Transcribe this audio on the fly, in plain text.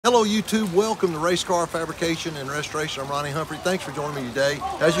Hello YouTube, welcome to Race Car Fabrication and Restoration. I'm Ronnie Humphrey. Thanks for joining me today.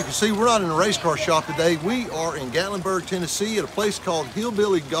 As you can see, we're not in a race car shop today. We are in Gatlinburg, Tennessee at a place called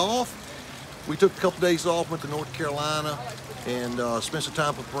Hillbilly Golf. We took a couple days off, went to North Carolina and spent some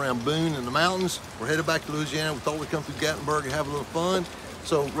time up around Boone in the mountains. We're headed back to Louisiana. We thought we'd come through Gatlinburg and have a little fun.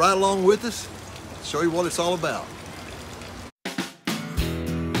 So ride along with us, show you what it's all about.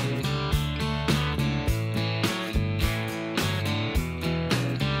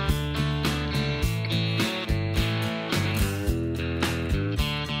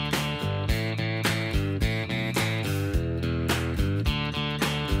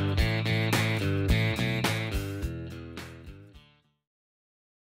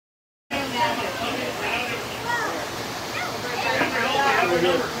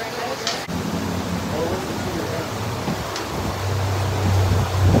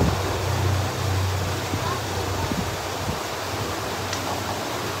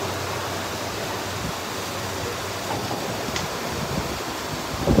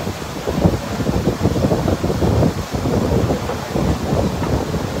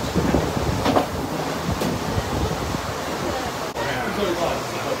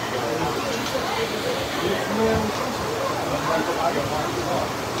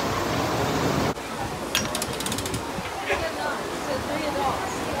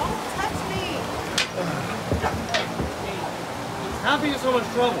 How be in so much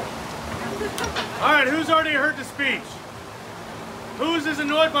trouble? All right, who's already heard the speech? Who's as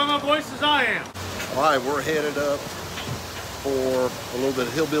annoyed by my voice as I am? All right, we're headed up for a little bit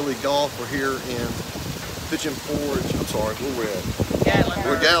of Hillbilly Golf. We're here in Pigeon Forge. I'm sorry, where we're at? Gatlinburg.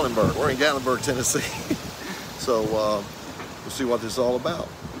 We're Gatlinburg. We're in Gatlinburg, Tennessee. So we'll see what this is all about.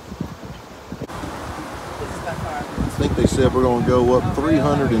 I think they said we're going to go up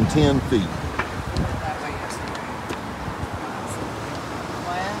 310 feet.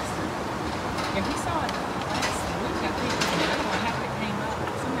 Yeah, we saw it last week. I think I don't know how it came up.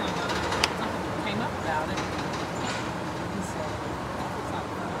 Somehow something came up about it. And so that was not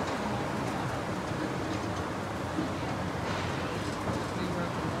fun. We were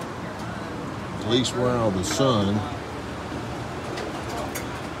up in North Carolina. At least we're out of the sun.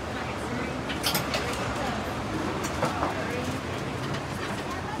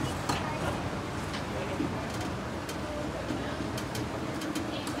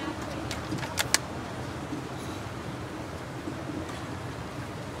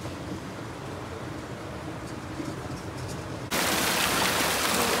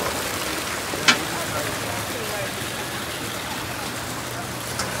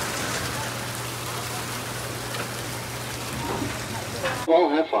 Well,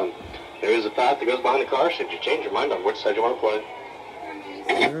 have fun. There is a path that goes behind the car should you change your mind on which side you want to play.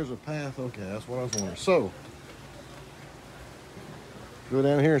 There's a path. Okay, that's what I was wondering. So, go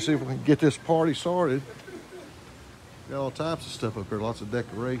down here and see if we can get this party started. Got all types of stuff up here. Lots of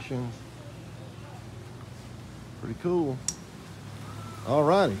decorations. Pretty cool. All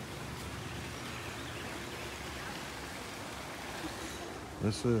righty.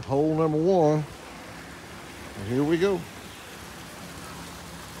 This is hole number one. And here we go.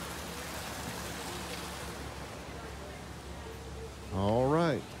 All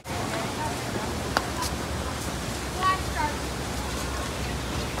right.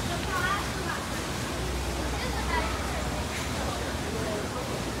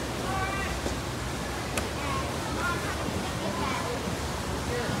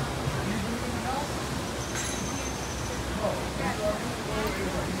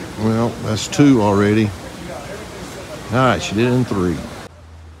 Well, that's two already. All right, she did it in three.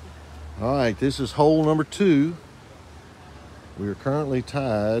 All right, this is hole number two. We are currently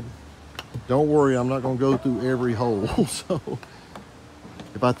tied. Don't worry, I'm not going to go through every hole. So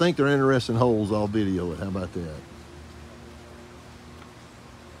if I think they're interesting holes, I'll video it. How about that?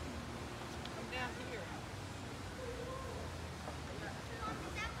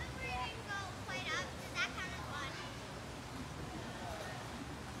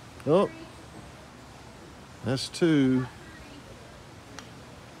 Oh, that's two.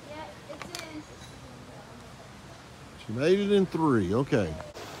 She made it in three. Okay.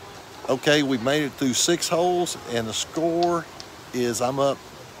 Okay, we've made it through 6 holes, and the score is I'm up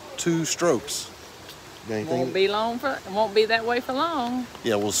 2 strokes. Got anything? Won't be long for. It won't be that way for long.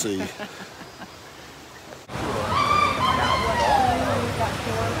 Yeah, we'll see.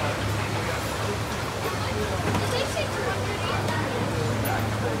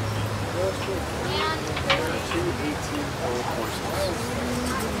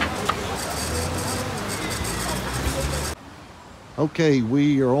 Okay,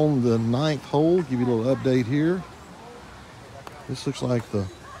 we are on the 9th hole. Give you a little update here. This looks like the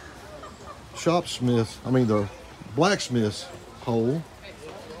the blacksmith's hole.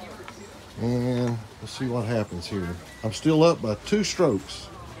 And let's see what happens here. I'm still up by 2 strokes.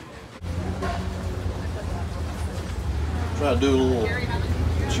 Try to do a little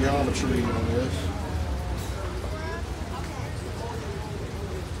geometry on this.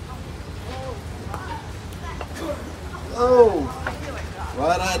 Oh,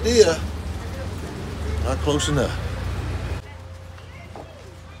 right idea. Not close enough.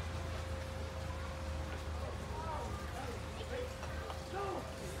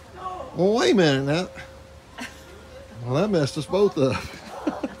 Well, wait a minute now. Well, that messed us both up.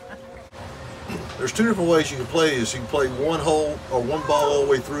 There's 2 different ways you can play this. You can play one hole or one ball all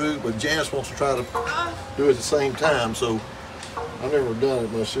the way through, but Janice wants to try to do it at the same time, so I've never done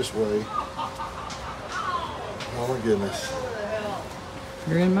it much this way. Oh my goodness.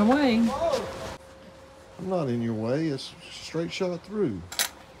 You're in my way. I'm not in your way. It's a straight shot through.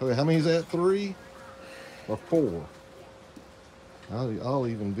 Okay, how many is that? 3 or 4? I'll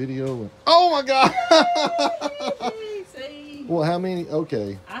even video it. Oh my God! See? Well, how many?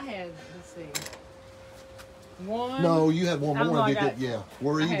 Okay. I had, let's see. 1. No, you had one more. Yeah,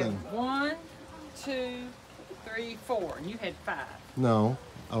 we're I even. had 1, 2, 3, 4, and you had 5. No,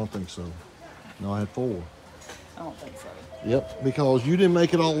 I don't think so. No, I had 4. I don't think so. Yep, because you didn't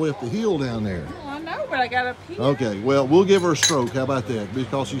make it all the way up the hill down there. Oh, I know, but I got up here. Okay, well, we'll give her a stroke. How about that?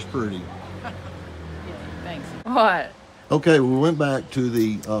 Because she's pretty. Yeah, thanks. What? Okay, we went back to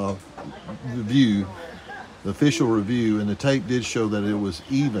the review, the official review, and the tape did show that it was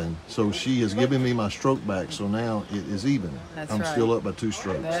even. So she has given me my stroke back, so now it is even. That's I'm right. still up by 2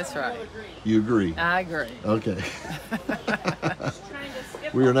 strokes. That's right. You agree? I agree. Okay.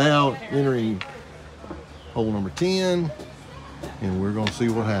 We are now entering hole number 10, and we're going to see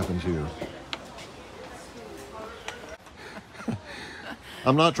what happens here.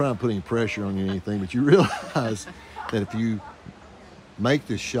 I'm not trying to put any pressure on you or anything, but you realize that if you make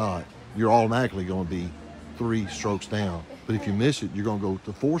this shot, you're automatically going to be 3 strokes down. But if you miss it, you're going to go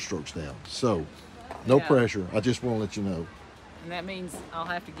to 4 strokes down. So, no pressure. I just want to let you know. And that means I'll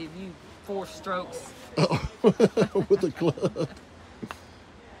have to give you 4 strokes. With the club.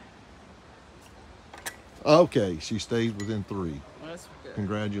 Okay, she stays within 3. That's good.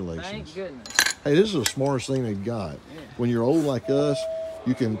 Congratulations. Thank goodness. Hey, this is the smartest thing they've got. Yeah. When you're old like us,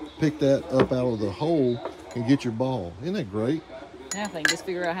 you can pick that up out of the hole and get your ball. Isn't that great? Now I think just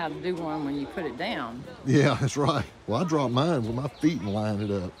figure out how to do one when you put it down. Yeah, that's right. Well, I dropped mine with my feet and lined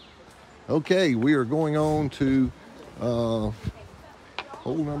it up. Okay, we are going on to hole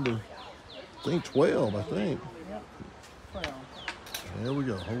number, I think 12, I think. Yep. 12. There we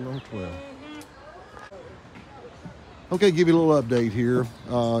go, hole number 12. Okay, give you a little update here.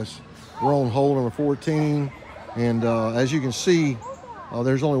 We're on hole number 14, and as you can see,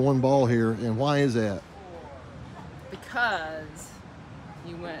 there's only one ball here, and why is that? Because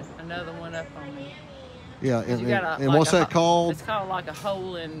you went another one up on me. Yeah, You got and what's that called? It's called like a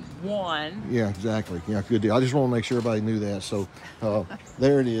hole in one. Yeah, exactly. Yeah, good deal. I just want to make sure everybody knew that. So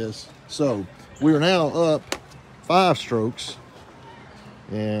there it is. So we are now up 5 strokes,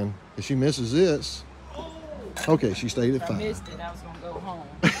 and if she misses this, okay, she stayed at 5. If I missed it, I was going to go home.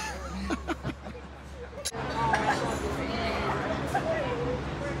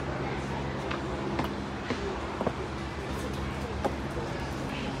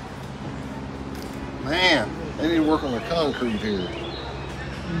 Man, they need to work on the concrete here.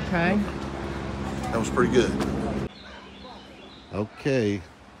 Okay. That was pretty good. Okay,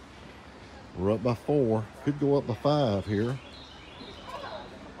 we're up by 4. Could go up by 5 here.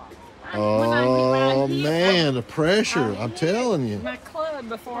 Oh man, the pressure! I'm telling you. My club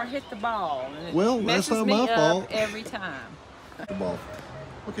before I hit the ball. And it Well, that's messes not me my up fault. every time. The ball.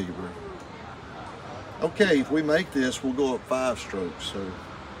 Okay, you're ready. Okay, if we make this, we'll go up 5 strokes. So.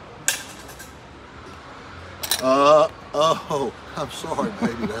 Oh, I'm sorry,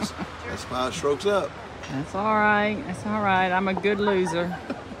 baby. That's 5 strokes up. That's all right. That's all right. I'm a good loser.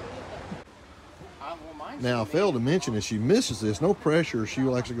 Now, I failed to mention if she misses this, no pressure, she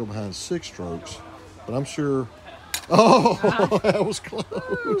will actually go behind 6 strokes. But I'm sure. Oh, that was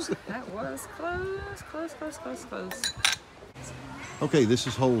close. That was close. Okay, this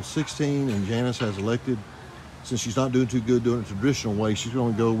is hole 16, and Janice has elected, since she's not doing too good doing it the traditional way, she's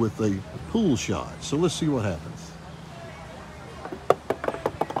going to go with a pool shot. So let's see what happens.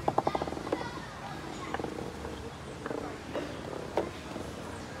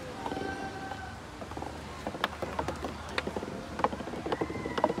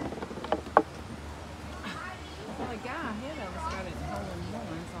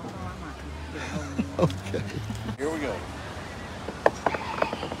 Okay, here we go.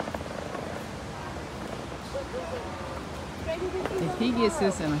 If he gets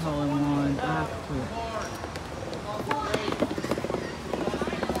this in a hole-in-one, I have to quit.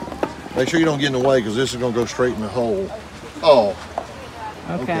 Make sure you don't get in the way because this is going to go straight in the hole. Oh.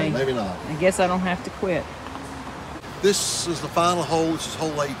 Okay. Maybe not. I guess I don't have to quit. This is the final hole. This is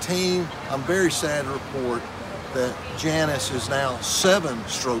hole 18. I'm very sad to report that Janice is now 7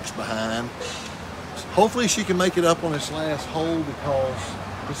 strokes behind. Hopefully she can make it up on this last hole because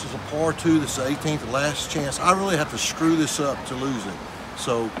this is a par 2. This is the 18th and last chance. I really have to screw this up to lose it.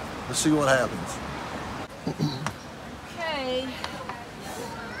 So let's see what happens. Okay.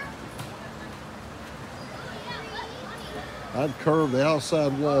 I'd curve the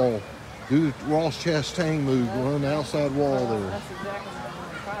outside wall. Do the Ross Chastain move, run the outside wall there. That's exactly what I'm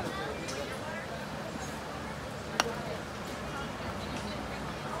going to try to do.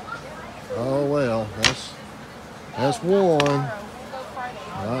 Oh well, that's one.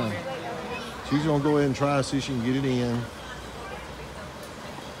 All right. She's gonna go ahead and try to see if she can get it in.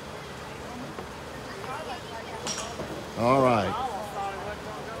 All right.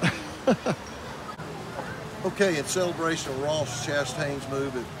 Okay, in celebration of Ross Chastain's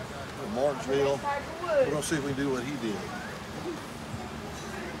move at Martinsville, we're gonna see if we can do what he did.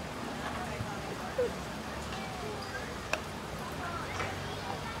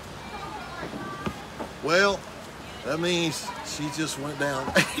 Well, that means she just went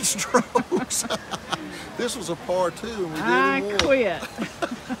down 8 strokes. This was a par 2 and we did I one. quit.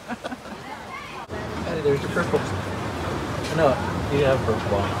 Hey, there's your purple. I know, you have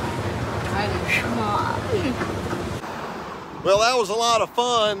purple one. Well, that was a lot of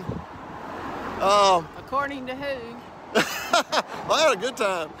fun. According to who? I had a good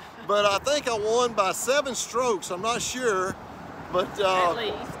time, but I think I won by 7 strokes. I'm not sure, but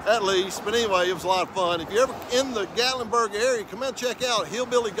at least. But anyway, it was a lot of fun. If you're ever in the Gatlinburg area, come and check out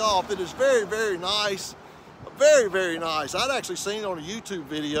Hillbilly Golf. It is very, very nice. Very, very nice. I'd actually seen it on a YouTube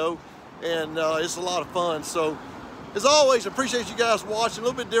video, and it's a lot of fun. So, as always, appreciate you guys watching. A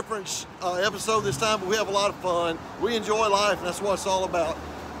little bit different episode this time, but we have a lot of fun. We enjoy life, and that's what it's all about.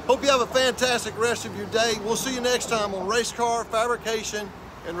 Hope you have a fantastic rest of your day. We'll see you next time on Race Car Fabrication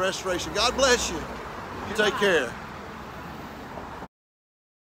and Restoration. God bless you. You take care.